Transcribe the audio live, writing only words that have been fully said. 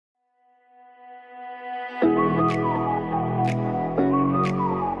Hey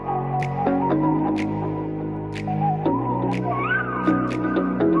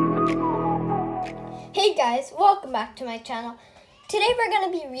guys, welcome back to my channel. Today we're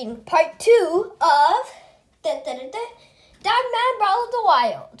going to be reading part 2 of Dogman Brawl of the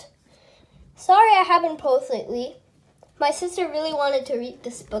Wild. Sorry I haven't posted lately. My sister really wanted to read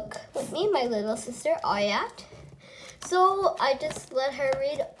this book with me, my little sister, Ayat. So I just let her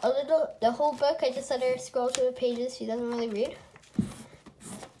read the whole book. I just let her scroll through the pages. She doesn't really read.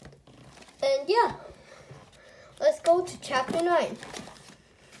 And yeah, let's go to chapter 9.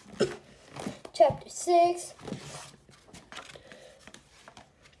 Chapter 6.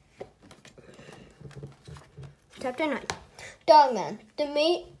 Chapter 9. Dogman.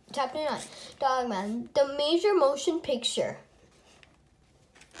 Chapter 9. Dogman. The major motion picture.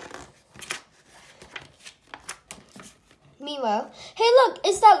 Meanwhile, hey look,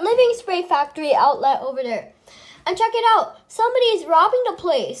 it's that living spray factory outlet over there. And check it out. Somebody is robbing the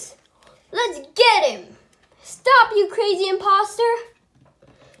place. Let's get him. Stop, you crazy imposter.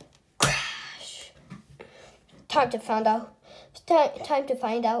 Time to find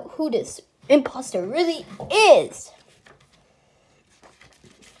out who this imposter really is.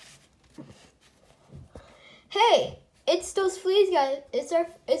 Hey, it's those fleas guys.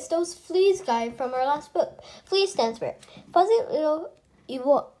 It's those fleas guy from our last book. Fleas stands for fuzzy little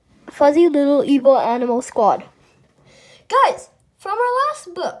evil animal squad. Guys, from our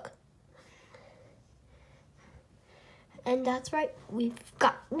last book. And that's right, we've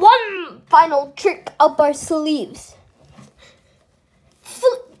got one final trick up our sleeves.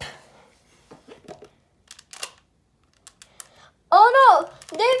 Flip. Oh no,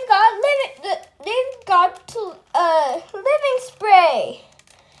 they've got living spray.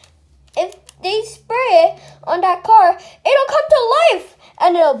 If they spray it on that car, it'll come to life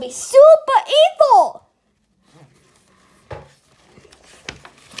and it'll be super evil.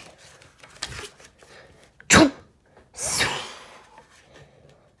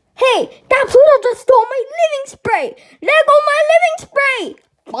 Hey, that Pluto just stole my living spray! Let go my living spray!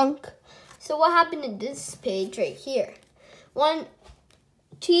 Bonk. So what happened in this page right here? One,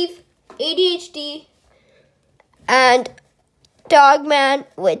 Chief, ADHD, and Dogman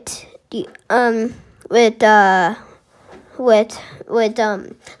with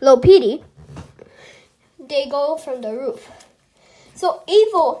Low Petey. They go from the roof. So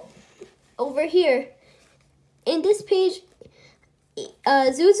Evil over here in this page.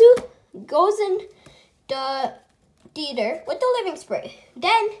 Zuzu goes in the theater with the living spray.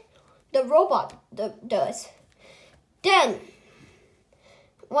 Then the robot does. Then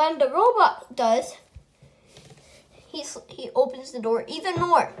when the robot does, he opens the door even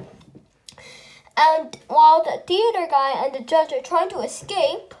more. And while the theater guy and the judge are trying to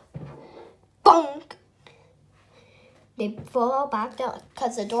escape, bonk, they fall back down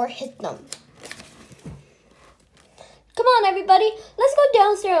because the door hit them. Come on, everybody. Let's go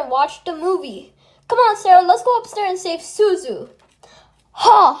downstairs and watch the movie. Come on, Sarah. Let's go upstairs and save Suzu.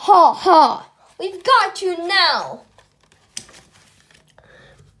 Ha, ha, ha. We've got you now.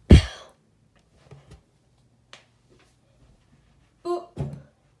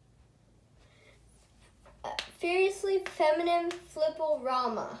 Furiously feminine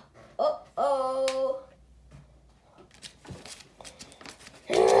flipple-rama. Uh-oh.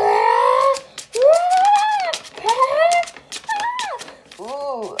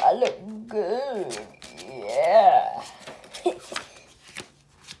 Ooh, I look good. Yeah.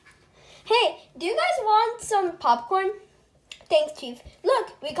 Hey, do you guys want some popcorn? Thanks, Chief.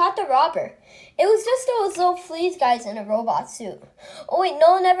 Look, we caught the robber. It was just those little fleas guys in a robot suit. Oh, wait,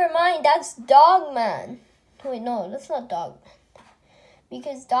 no, never mind. That's Dogman. Wait, no, that's not Dogman.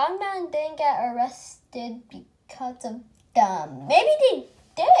 Because Dogman didn't get arrested because of them. Maybe they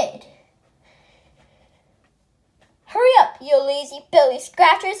did. Hurry up, you lazy Billy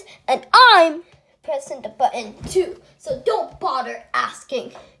Scratchers, and I'm pressing the button too, so don't bother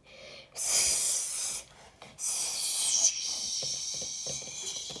asking.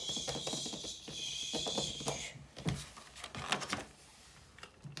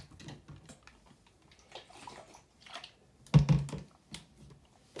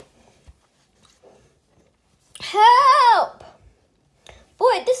 Help!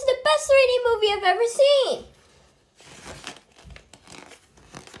 Boy, this is the best 3D movie I've ever seen.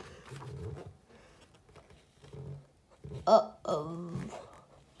 Uh-oh.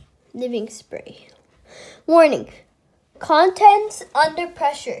 Living spray. Warning. Contents under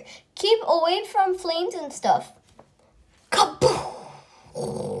pressure. Keep away from flames and stuff.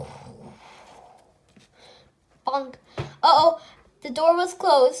 Kaboom! Bonk. Uh-oh. The door was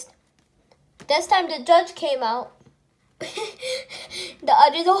closed. This time the judge came out. The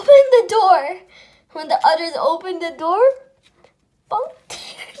others opened the door. When the others opened the door, bonk,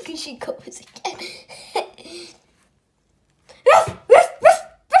 there she goes again.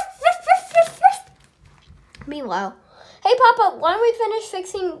 Meanwhile, hey Papa, why don't we finish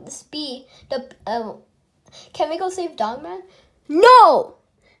fixing this bee? Can we go save Dogman? No!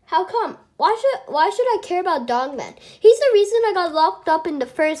 How come? Why should I care about Dogman? He's the reason I got locked up in the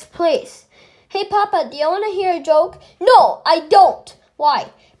first place. Hey Papa, do you want to hear a joke? No, I don't. Why?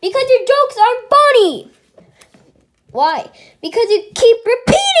 Because your jokes aren't funny. Why? Because you keep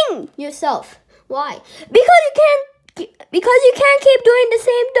repeating yourself. Why? Because you can't keep doing the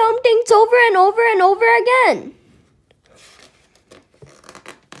same dumb things over and over and over again.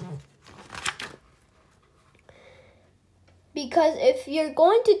 Because if you're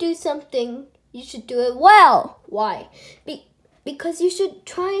going to do something, you should do it well. Why? Because you should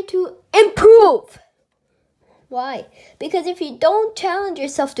try to improve. Why? Because if you don't challenge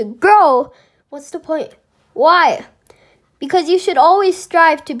yourself to grow, what's the point? Why? Because you should always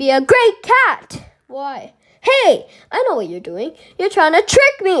strive to be a great cat. Why? Hey, I know what you're doing. You're trying to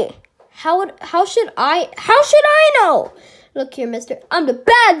trick me. How should I know? Look here, mister. I'm the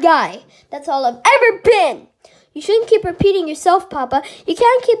bad guy. That's all I've ever been. You shouldn't keep repeating yourself, Papa. You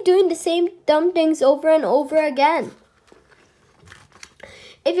can't keep doing the same dumb things over and over again.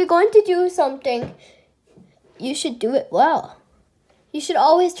 If you're going to do something, you should do it well. You should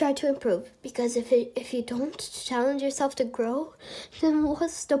always try to improve, because if you don't challenge yourself to grow, then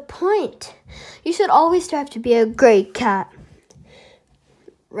what's the point? You should always strive to be a great cat.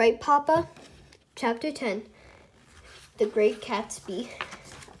 Right, Papa? Chapter 10, The Great Gatsby.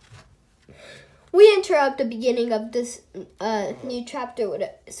 We interrupt the beginning of this new chapter with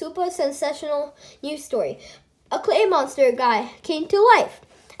a super sensational news story. A clay monster guy came to life,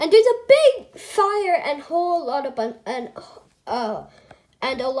 and there's a big fire and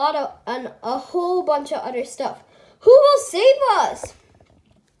a whole bunch of other stuff. Who will save us?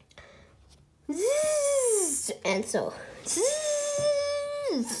 Zzz, and so, zzz.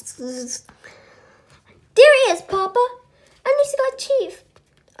 There he is, Papa. And he's got Chief.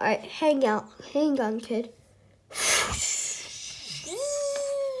 All right, hang on, kid.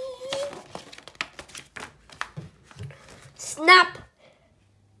 Snap,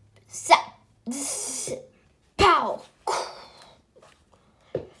 zap, zzz, pow.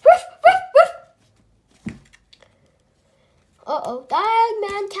 Uh-oh, that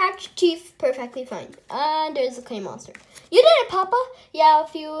man catch Chief perfectly fine. And there's a clay monster. You did it, Papa. Yeah,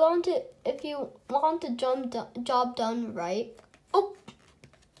 if you want the job done right. Oh.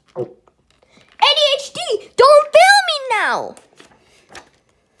 ADHD! Don't film me now!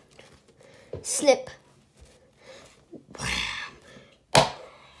 Snip.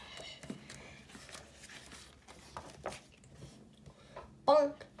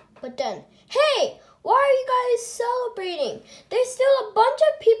 Bonk. But then, hey! Why are you guys celebrating? There's still a bunch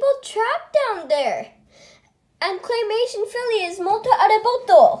of people trapped down there. And Claymation Philly is molto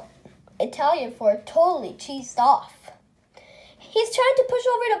arrabotto. Italian for totally cheesed off. He's trying to push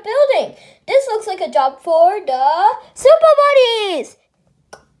over the building. This looks like a job for the Super Buddies.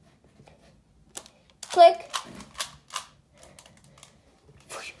 Click.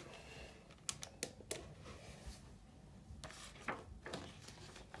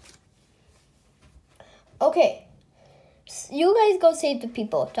 Okay, you guys go save the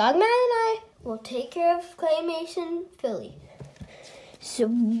people. Dogman and I will take care of Claymation Philly. So,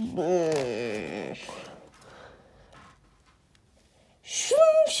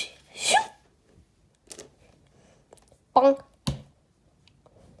 bonk.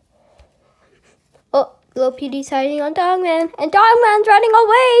 Oh, Little Petey's hiding on Dogman, and Dogman's running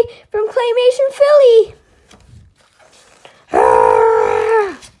away from Claymation Philly.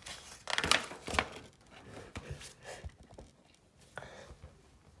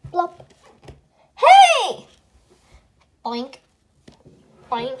 Blop. Hey! Boink.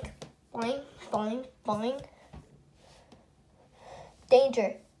 Boink. Boink. Boink. Boink.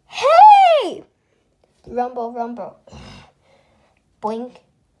 Danger. Hey! Rumble, rumble. Boink.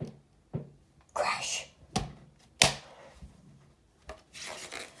 Crash.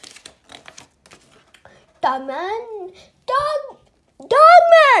 Dogman.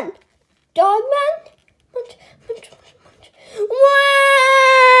 Dogman! Dogman? Munch, munch, munch, munch.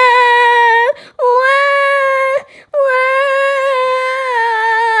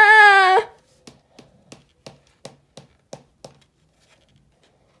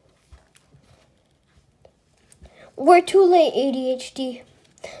 We're too late, ADHD.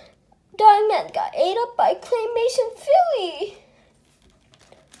 Dogman got ate up by Claymation Philly.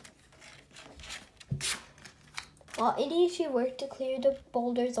 While ADHD worked to clear the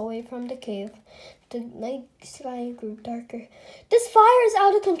boulders away from the cave, the night sky grew darker. This fire is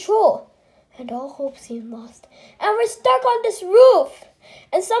out of control, and all hope seemed lost. And we're stuck on this roof,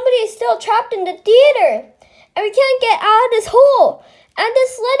 and somebody is still trapped in the theater, and we can't get out of this hole, and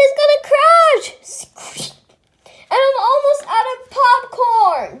this sled is gonna crash. And I'm almost out of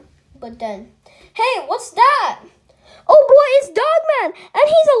popcorn. But then, hey, what's that? Oh boy, it's Dogman, and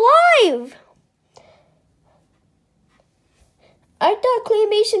he's alive. I thought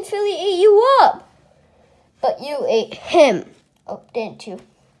Claymation Philly ate you up. But you ate him. Oh, didn't you?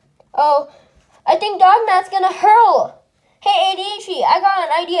 Oh, I think Dogman's gonna hurl. Hey, ADHD, I got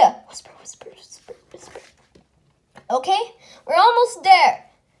an idea. Whisper, whisper, whisper, whisper. Okay, we're almost there.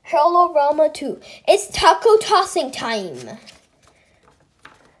 Hurl-o-rama 2. It's taco tossing time.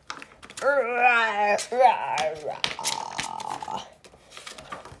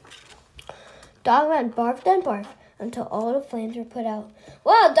 Dogman barfed and barfed until all the flames were put out.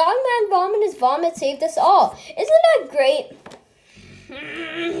 Wow, Dogman vomited his vomit saved us all. Isn't that great?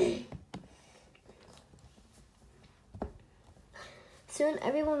 Soon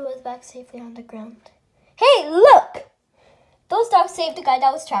everyone was back safely on the ground. Hey, look! Those dogs saved the guy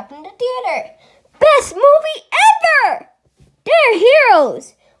that was trapped in the theater. Best movie ever! They're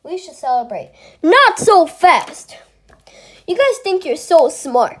heroes. We should celebrate. Not so fast. You guys think you're so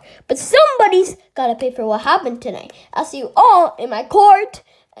smart, but somebody's gotta pay for what happened tonight. I'll see you all in my court.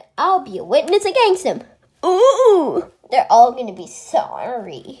 I'll be a witness against him. Ooh, they're all gonna be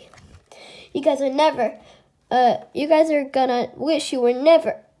sorry. You guys are gonna wish you were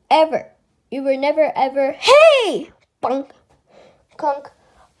never, ever. You were never, ever. Hey! Bunk. Clunk.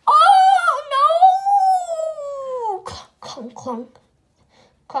 Oh, no! Clunk, clunk.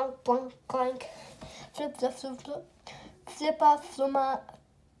 Clunk, clunk, clank. Flip, flip, flip, flip. Flippa, fluma,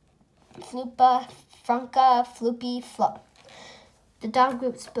 flupa, franca, floopy, flop. The dog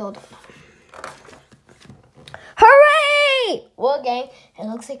group spilled. Hooray! Well, gang, it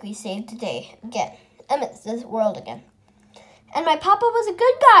looks like we saved the day again. Amidst this world again. And my papa was a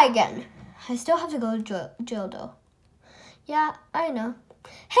good guy again. I still have to go to jail though. Yeah, I know.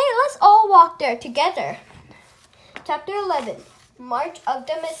 Hey, let's all walk there together. Chapter 11. March of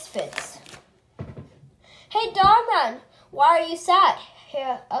the Misfits. Hey, Dogman, why are you sad?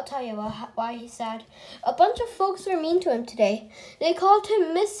 Here, I'll tell you why he's sad. A bunch of folks were mean to him today. They called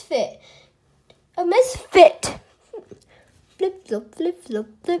him Misfit. A misfit. Flip, flop, flip, flop,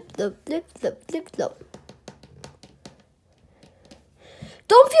 flip, flop, flip, flop, flip, flop.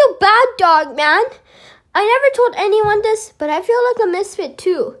 Don't feel bad, Dogman. I never told anyone this, but I feel like a misfit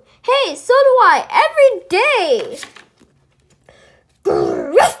too. Hey, so do I, every day.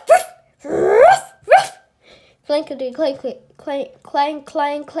 Clankety clank, clank, clank,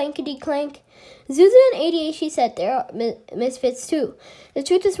 clank, clankety clank. Zuzu and ADHD said they're misfits too. The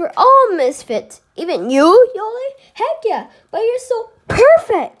truth is we're all misfits. Even you, Yoli? Heck yeah, but you're so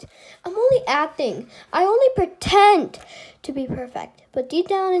perfect. I'm only acting. I only pretend to be perfect. But deep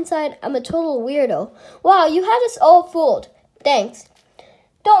down inside, I'm a total weirdo. Wow, you had us all fooled. Thanks.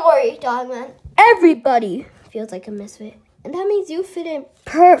 Don't worry, Dogman. Everybody feels like a misfit. And that means you fit in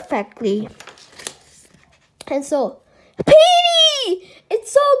perfectly. And so, Petey!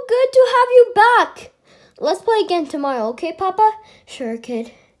 It's so good to have you back. Let's play again tomorrow, okay, Papa? Sure,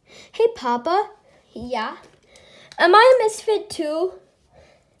 kid. Hey, Papa. Yeah? Am I a misfit too?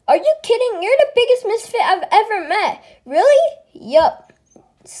 Are you kidding? You're the biggest misfit I've ever met. Really? Yup.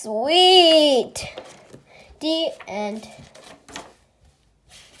 Sweet. The end.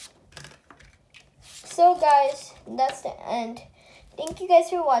 So, guys, that's the end. Thank you guys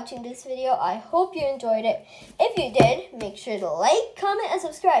for watching this video. I hope you enjoyed it. If you did, make sure to like, comment, and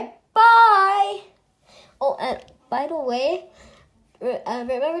subscribe. Bye! Oh, and by the way,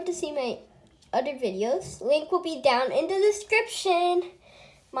 remember to see my other videos. Link will be down in the description.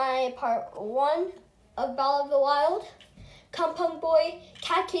 My part 1 of Brawl of the Wild, Compound Boy,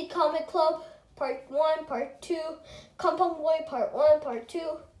 Cat Kid Comic Club, part 1, part 2, Compound Boy, part 1, part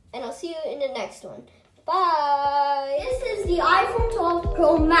 2, and I'll see you in the next one. Bye! This is the iPhone 12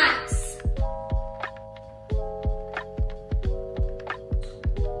 Pro Max.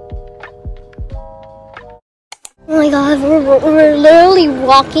 Oh my god, we're literally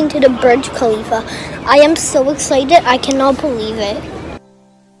walking to the Burj Khalifa. I am so excited, I cannot believe it.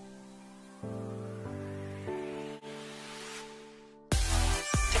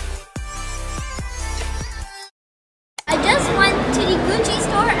 I just went to the Gucci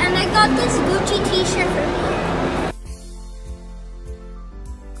store and I got this Gucci t-shirt for